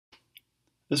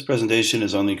This presentation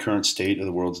is on the current state of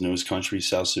the world's newest country,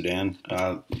 South Sudan.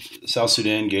 South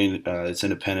Sudan gained its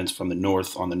independence from the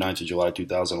North on the 9th of July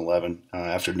 2011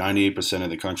 after 98% of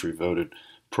the country voted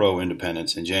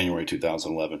pro-independence in January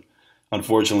 2011.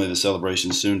 Unfortunately, the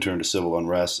celebration soon turned to civil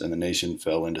unrest and the nation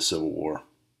fell into civil war.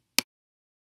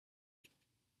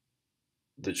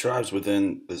 The tribes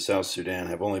within the South Sudan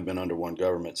have only been under one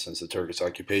government since the Turkish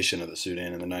occupation of the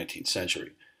Sudan in the 19th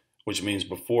century, which means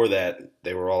before that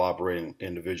they were all operating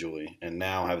individually and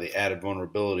now have the added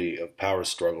vulnerability of power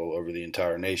struggle over the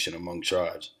entire nation among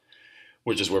tribes,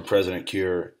 which is where President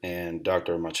Kiir and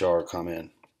Dr. Machar come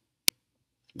in.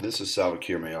 This is Salva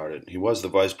Kiir Mayardit. He was the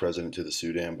vice president to the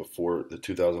Sudan before the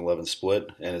 2011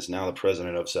 split and is now the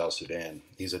president of South Sudan.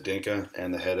 He's a Dinka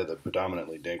and the head of the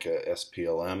predominantly Dinka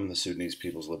SPLM, the Sudanese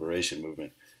People's Liberation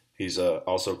Movement. He's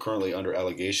also currently under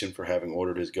allegation for having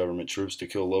ordered his government troops to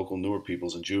kill local Nuer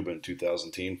peoples in Juba in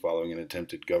 2010 following an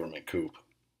attempted government coup.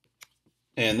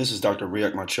 And this is Dr.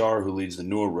 Riek Machar, who leads the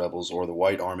Nuer rebels, or the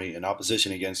White Army, in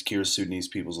opposition against Kiir's Sudanese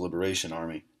People's Liberation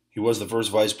Army. He was the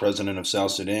first vice president of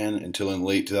South Sudan until in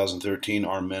late 2013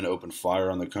 armed men opened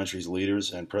fire on the country's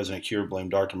leaders and President Kiir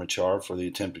blamed Dr. Machar for the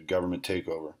attempted government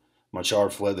takeover. Machar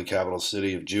fled the capital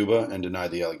city of Juba and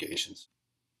denied the allegations.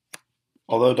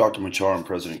 Although Dr. Machar and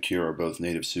President Kiir are both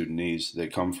native Sudanese, they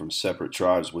come from separate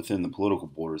tribes within the political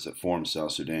borders that form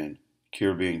South Sudan,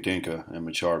 Kiir being Dinka and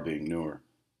Machar being Nuer.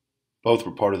 Both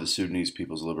were part of the Sudanese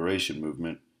People's Liberation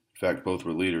Movement. In fact, both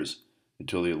were leaders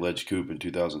until the alleged coup in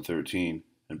 2013,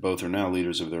 and both are now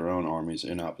leaders of their own armies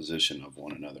in opposition of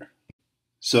one another.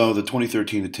 So, the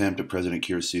 2013 attempt at President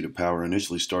Kiir's seat of power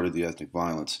initially started the ethnic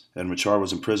violence, and Machar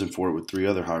was imprisoned for it with three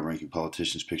other high-ranking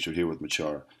politicians pictured here with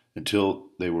Machar, until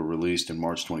they were released in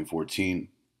March 2014,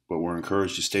 but were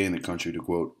encouraged to stay in the country to,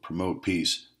 quote, promote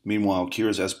peace. Meanwhile,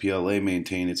 Kiir's SPLA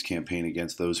maintained its campaign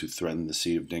against those who threatened the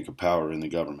seat of Dinka power in the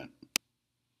government.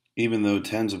 Even though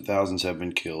tens of thousands have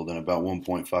been killed and about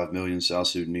 1.5 million South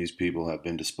Sudanese people have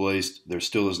been displaced, there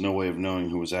still is no way of knowing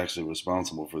who was actually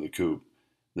responsible for the coup.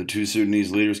 The two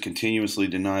Sudanese leaders continuously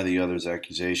deny the other's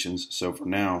accusations, so for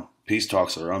now, peace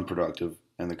talks are unproductive,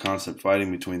 and the constant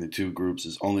fighting between the two groups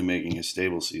is only making a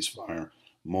stable ceasefire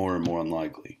more and more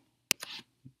unlikely.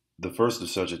 The first of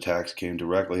such attacks came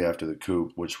directly after the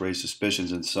coup, which raised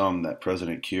suspicions in some that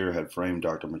President Kiir had framed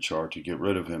Dr. Machar to get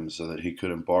rid of him so that he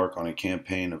could embark on a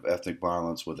campaign of ethnic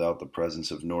violence without the presence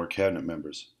of Nuer cabinet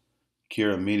members.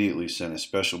 Kiir immediately sent a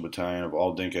special battalion of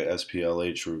all Dinka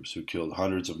SPLA troops who killed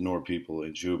hundreds of Nuer people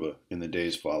in Juba in the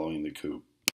days following the coup.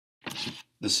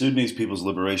 The Sudanese People's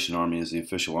Liberation Army is the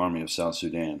official army of South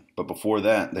Sudan, but before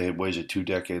that they had waged a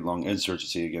two-decade-long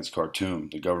insurgency against Khartoum,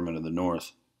 the government of the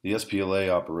North. The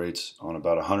SPLA operates on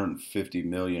about $150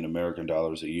 million American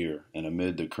dollars a year, and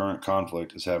amid the current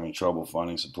conflict is having trouble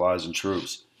finding supplies and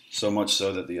troops, so much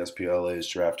so that the SPLA is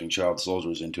drafting child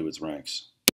soldiers into its ranks.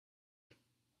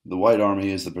 The White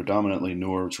Army is the predominantly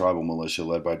Nuer tribal militia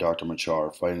led by Dr.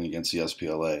 Machar fighting against the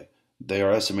SPLA. They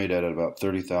are estimated at about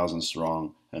 30,000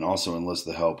 strong and also enlist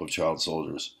the help of child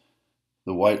soldiers.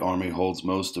 The White Army holds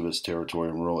most of its territory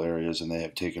in rural areas, and they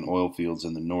have taken oil fields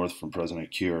in the north from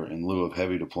President Kiir in lieu of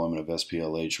heavy deployment of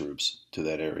SPLA troops to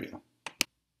that area.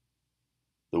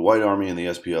 The White Army and the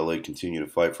SPLA continue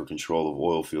to fight for control of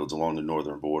oil fields along the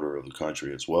northern border of the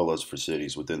country, as well as for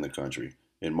cities within the country.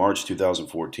 In March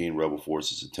 2014, rebel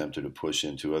forces attempted to push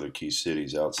into other key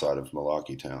cities outside of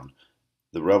Malaki town.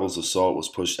 The rebels' assault was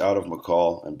pushed out of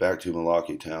Makal and back to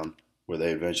Malaki town, where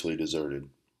they eventually deserted.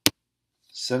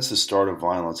 Since the start of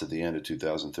violence at the end of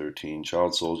 2013,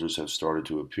 child soldiers have started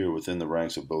to appear within the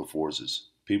ranks of both forces.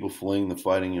 People fleeing the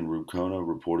fighting in Rukona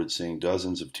reported seeing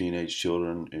dozens of teenage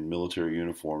children in military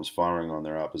uniforms firing on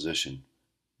their opposition.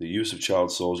 The use of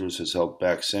child soldiers has helped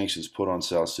back sanctions put on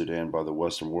South Sudan by the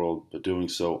Western world, but doing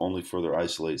so only further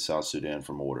isolates South Sudan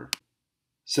from order.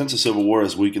 Since the civil war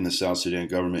has weakened the South Sudan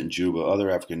government in Juba, other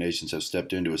African nations have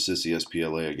stepped in to assist the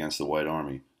SPLA against the White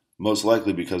Army, most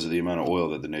likely because of the amount of oil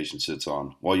that the nation sits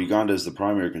on. While Uganda is the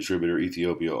primary contributor,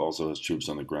 Ethiopia also has troops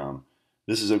on the ground.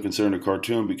 This is of concern to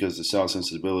Khartoum because the South's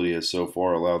instability has so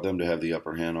far allowed them to have the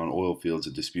upper hand on oil fields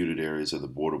at disputed areas of the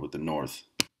border with the North.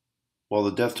 While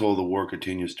the death toll of the war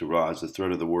continues to rise, the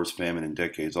threat of the worst famine in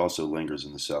decades also lingers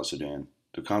in the South Sudan.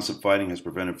 The constant fighting has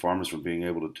prevented farmers from being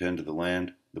able to tend to the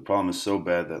land. The problem is so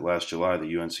bad that last July the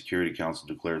UN Security Council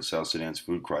declared South Sudan's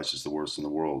food crisis the worst in the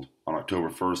world. On October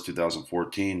 1,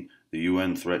 2014, the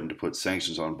UN threatened to put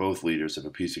sanctions on both leaders if a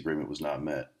peace agreement was not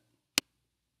met.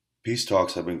 Peace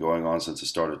talks have been going on since the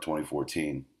start of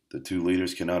 2014. The two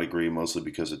leaders cannot agree, mostly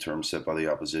because of terms set by the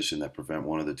opposition that prevent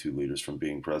one of the two leaders from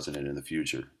being president in the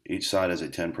future. Each side has a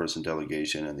 10-person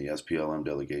delegation, and the SPLM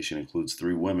delegation includes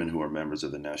 3 women who are members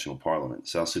of the national parliament.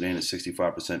 South Sudan is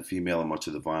 65% female, and much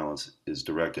of the violence is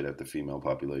directed at the female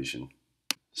population.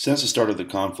 Since the start of the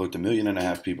conflict, 1.5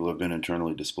 million people have been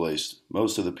internally displaced.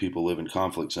 Most of the people live in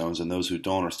conflict zones, and those who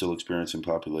don't are still experiencing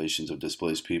populations of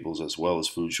displaced peoples as well as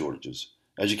food shortages.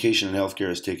 Education and healthcare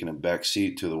has taken a back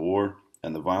seat to the war,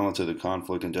 and the violence of the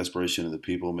conflict and desperation of the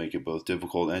people make it both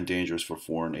difficult and dangerous for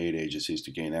foreign aid agencies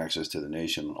to gain access to the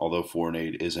nation, although foreign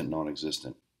aid isn't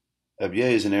non-existent.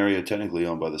 Abyei is an area technically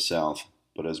owned by the South,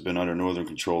 but has been under Northern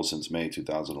control since May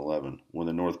 2011, when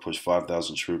the North pushed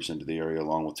 5,000 troops into the area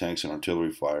along with tanks and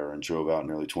artillery fire and drove out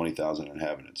nearly 20,000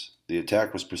 inhabitants. The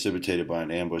attack was precipitated by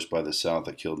an ambush by the South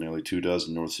that killed nearly 24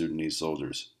 North Sudanese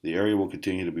soldiers. The area will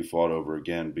continue to be fought over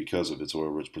again because of its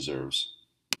oil-rich preserves.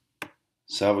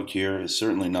 Salva Kiir is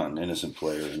certainly not an innocent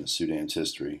player in Sudan's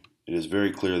history. It is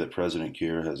very clear that President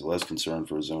Kiir has less concern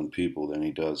for his own people than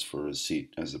he does for his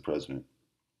seat as the president.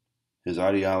 His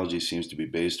ideology seems to be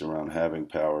based around having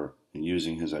power and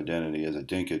using his identity as a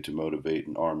Dinka to motivate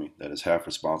an army that is half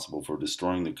responsible for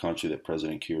destroying the country that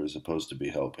President Kiir is supposed to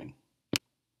be helping.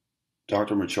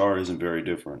 Dr. Machar isn't very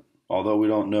different. Although we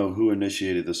don't know who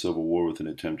initiated the civil war with an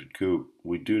attempted coup,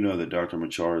 we do know that Dr.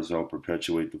 Machar has helped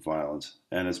perpetuate the violence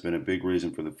and has been a big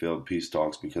reason for the failed peace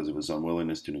talks because of his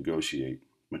unwillingness to negotiate.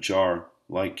 Machar,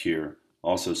 like Kiir,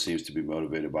 also seems to be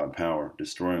motivated by power,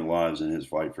 destroying lives in his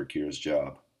fight for Kiir's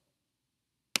job.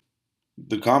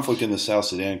 The conflict in the South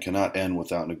Sudan cannot end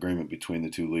without an agreement between the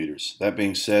two leaders. That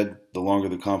being said, the longer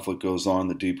the conflict goes on,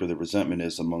 the deeper the resentment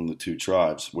is among the two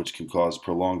tribes, which can cause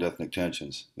prolonged ethnic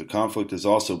tensions. The conflict is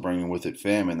also bringing with it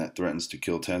famine that threatens to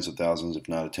kill tens of thousands if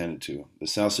not attended to. The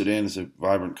South Sudan is a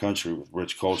vibrant country with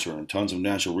rich culture and tons of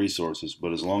natural resources,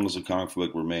 but as long as the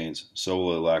conflict remains, so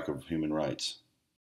will a lack of human rights.